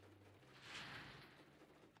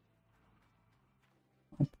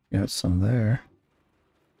 Oh, got some there.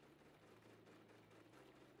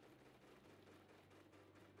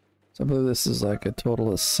 So I believe this is like a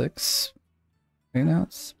total of 6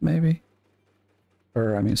 cleanouts, maybe?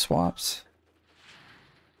 Or, I mean, swaps.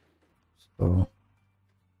 So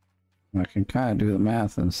I can kind of do the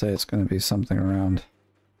math and say it's going to be something around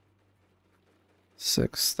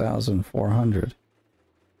 6,400.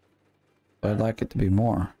 But I'd like it to be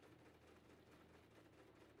more.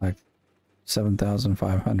 Like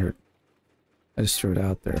 7,500. I just threw it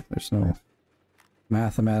out there. There's no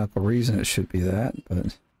mathematical reason it should be that,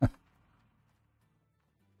 but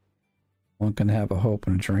one can have a hope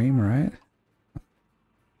and a dream, right?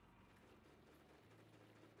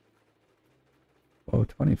 Oh,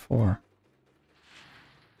 24.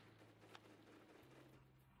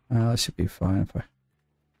 That should be fine if I...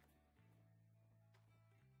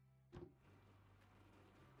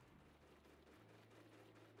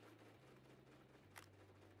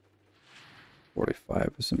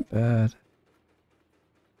 $45 isn't bad.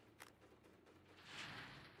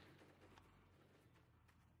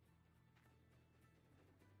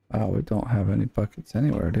 Oh, we don't have any buckets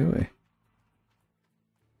anywhere, do we?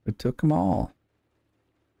 We took them all.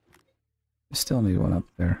 We still need one up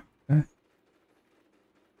there. Okay.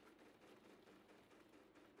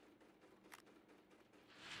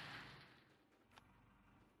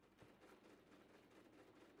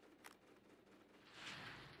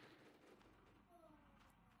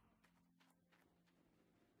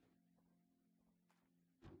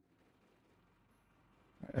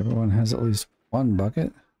 Everyone has at least one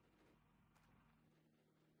bucket.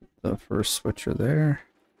 The first switcher there.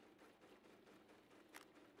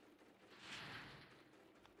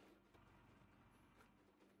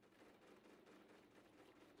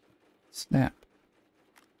 Snap.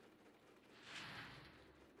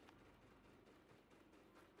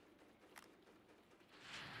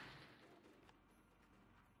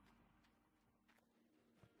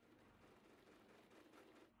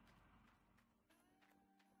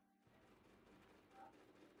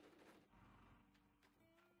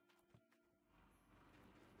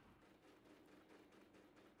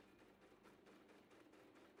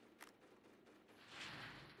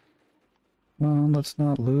 Well, let's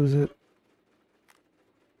not lose it.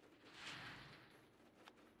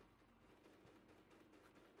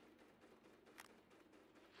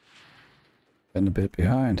 Been a bit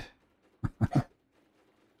behind.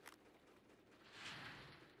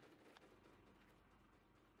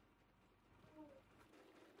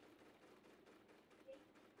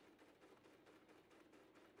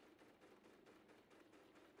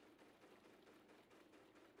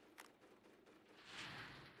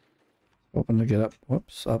 Hoping to get up,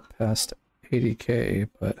 whoops, up past 80K,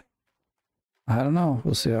 but I don't know.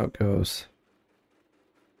 We'll see how it goes.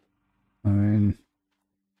 I mean,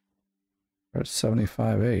 we're at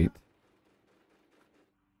 75.8.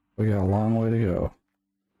 We got a long way to go.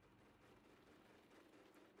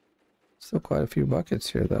 Still quite a few buckets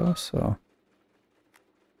here though, so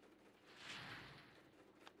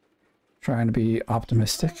trying to be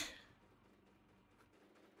optimistic.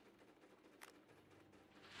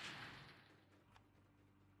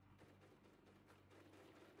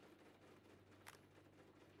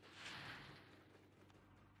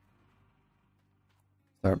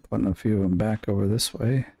 Start putting a few of them back over this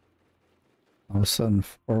way. All of a sudden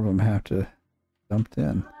 4 of them have to dumped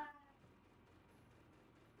in.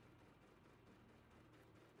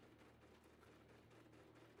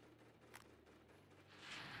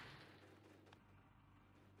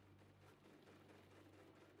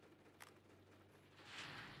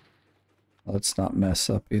 Let's not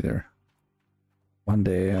mess up either. One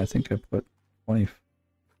day I think I put 20,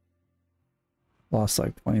 lost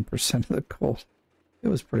like 20% of the gold. It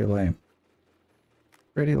was pretty lame.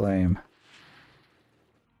 Pretty lame.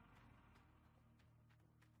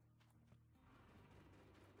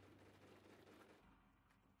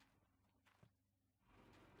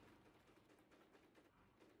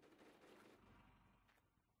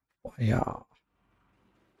 Yeah.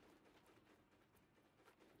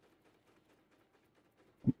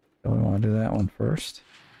 Do we want to do that one first?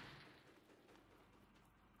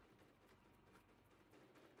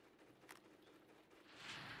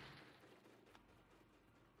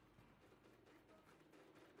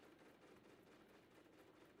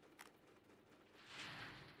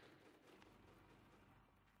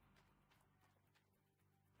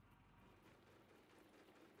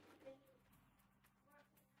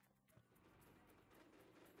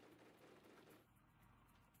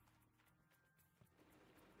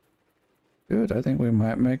 Dude, I think we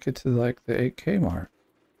might make it to like the 8K mark.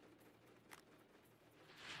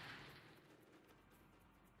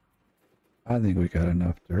 I think we got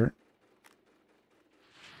enough dirt.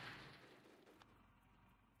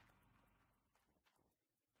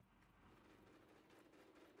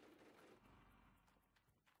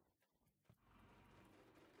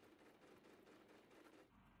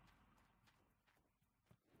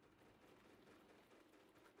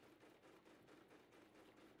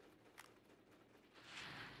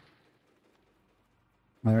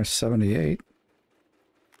 There's 78.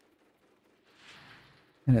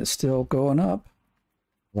 And it's still going up.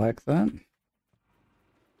 Like that.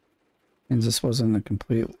 And this wasn't a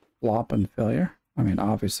complete flop and failure. I mean,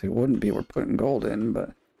 obviously it wouldn't be. We're putting gold in,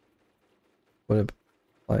 but would have,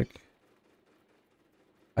 like,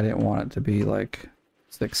 I didn't want it to be like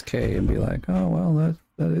 6K and be like, oh, well,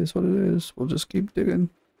 that is what it is. We'll just keep digging.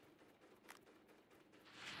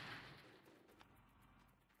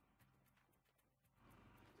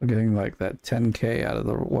 So getting like that 10K out of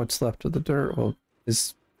the what's left of the dirt, well,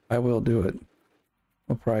 I will do it.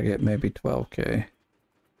 We'll probably get maybe 12K.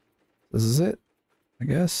 This is it, I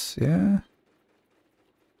guess. Yeah.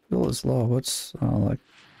 Fuel is low. What's like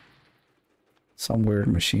some weird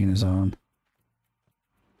machine is on.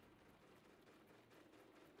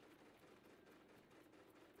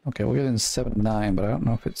 Okay, we'll get in 7.9, but I don't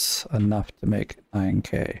know if it's enough to make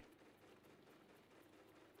 9K.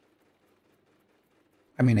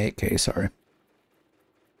 I mean 8K, sorry.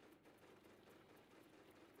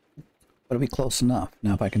 But it'll be close enough.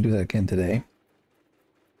 Now if I can do that again today.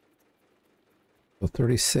 So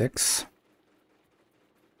 36.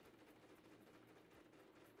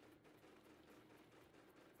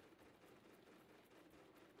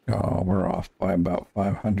 Oh, we're off by about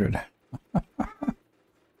 500.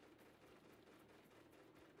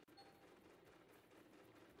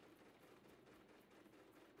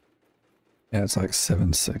 Yeah, it's like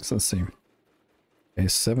 7.6. Let's see. Okay,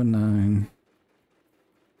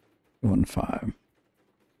 7.915.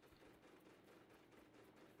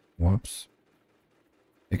 Whoops.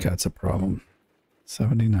 I think that's a problem.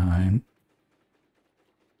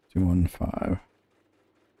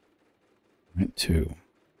 79.215.2.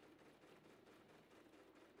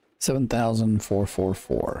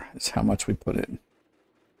 7,444 is how much we put in.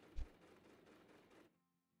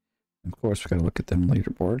 Of course, we got to look at them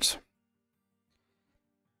leaderboards.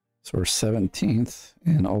 So we're 17th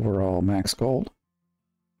in overall max gold.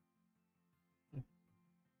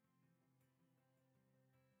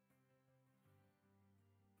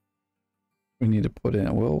 We need to put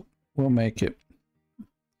in, we'll make it.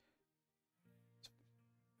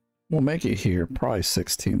 We'll make it here, probably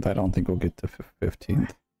 16th. I don't think we'll get to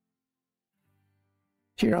 15th.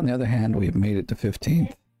 Here, on the other hand, we've made it to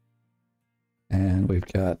 15th. And we've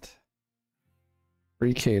got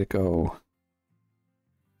 3K to go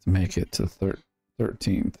to make it to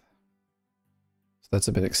 13th. So that's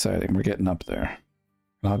a bit exciting. We're getting up there.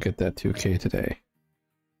 And I'll get that 2K today.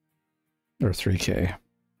 Or 3K.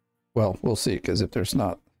 Well, we'll see, because if there's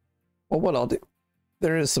not... Well, what I'll do...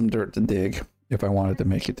 There is some dirt to dig if I wanted to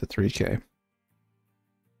make it to 3K.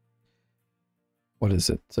 What is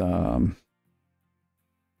it?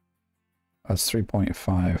 That's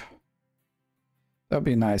 3.5. That'd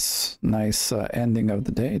be a nice ending of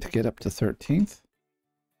the day to get up to 13th.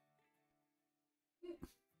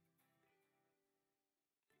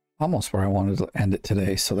 Almost where I wanted to end it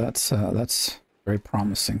today, so that's very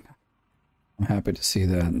promising. I'm happy to see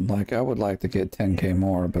that. Like, I would like to get 10K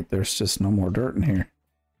more, but there's just no more dirt in here.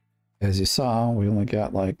 As you saw, we only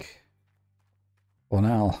got like, well,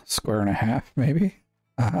 now square and a half maybe.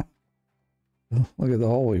 Look at the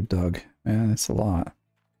hole we've dug, man. It's a lot.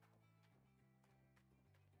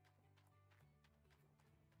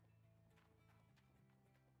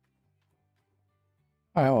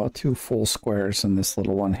 I have 2 full squares in this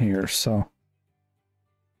little one here, so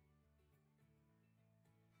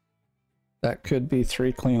that could be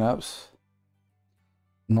 3 cleanups.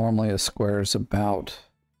 Normally a square is about,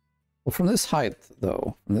 well, from this height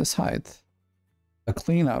though, from this height, a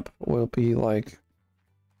cleanup will be like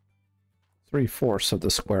 3/4 of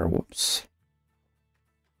the square. Whoops.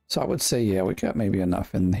 So I would say, yeah, we got maybe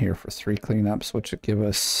enough in here for 3 cleanups, which would give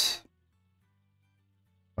us,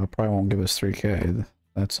 well, probably won't give us 3K.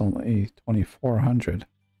 That's only 2,400.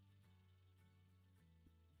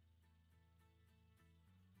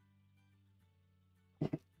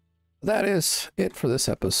 That is it for this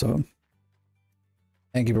episode.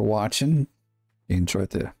 Thank you for watching. If you enjoyed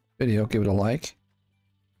the video, give it a like.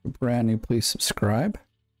 If you're brand new, please subscribe.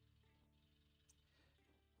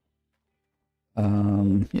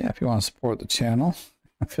 Yeah, if you want to support the channel,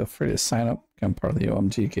 feel free to sign up, become part of the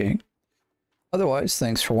OMG gang. Otherwise,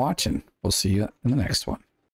 thanks for watching. We'll see you in the next one.